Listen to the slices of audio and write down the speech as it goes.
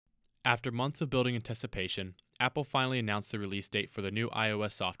After months of building anticipation, Apple finally announced the release date for the new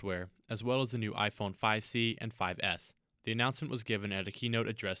iOS software, as well as the new iPhone 5C and 5S. The announcement was given at a keynote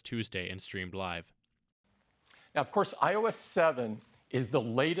address Tuesday and streamed live. Now, of course, iOS 7 is the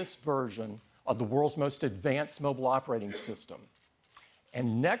latest version of the world's most advanced mobile operating system.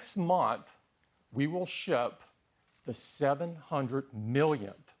 And next month, we will ship the 700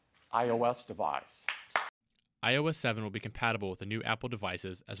 millionth iOS device. iOS 7 will be compatible with the new Apple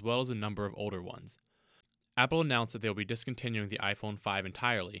devices as well as a number of older ones. Apple announced that they will be discontinuing the iPhone 5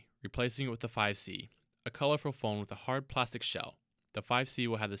 entirely, replacing it with the 5C, a colorful phone with a hard plastic shell. The 5C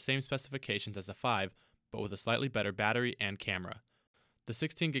will have the same specifications as the 5, but with a slightly better battery and camera. The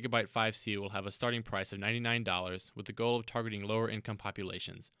 16GB 5C will have a starting price of $99 with the goal of targeting lower-income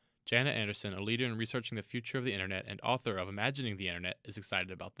populations. Janet Anderson, a leader in researching the future of the internet and author of Imagining the Internet, is excited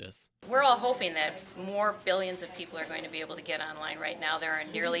about this. We're all hoping that more billions of people are going to be able to get online. Right now there are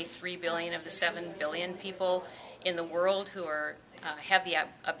nearly 3 billion of the 7 billion people in the world who have the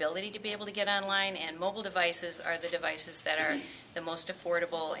ability to be able to get online, and mobile devices are the devices that are the most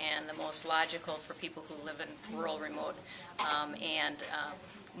affordable and the most logical for people who live in rural, remote, and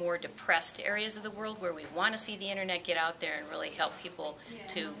more depressed areas of the world where we want to see the internet get out there and really help people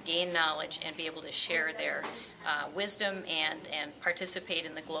to gain knowledge and be able to share their wisdom and participate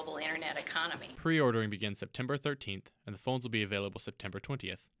in the global internet economy. Pre-ordering begins September 13th, and the phones will be available September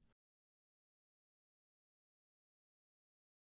 20th.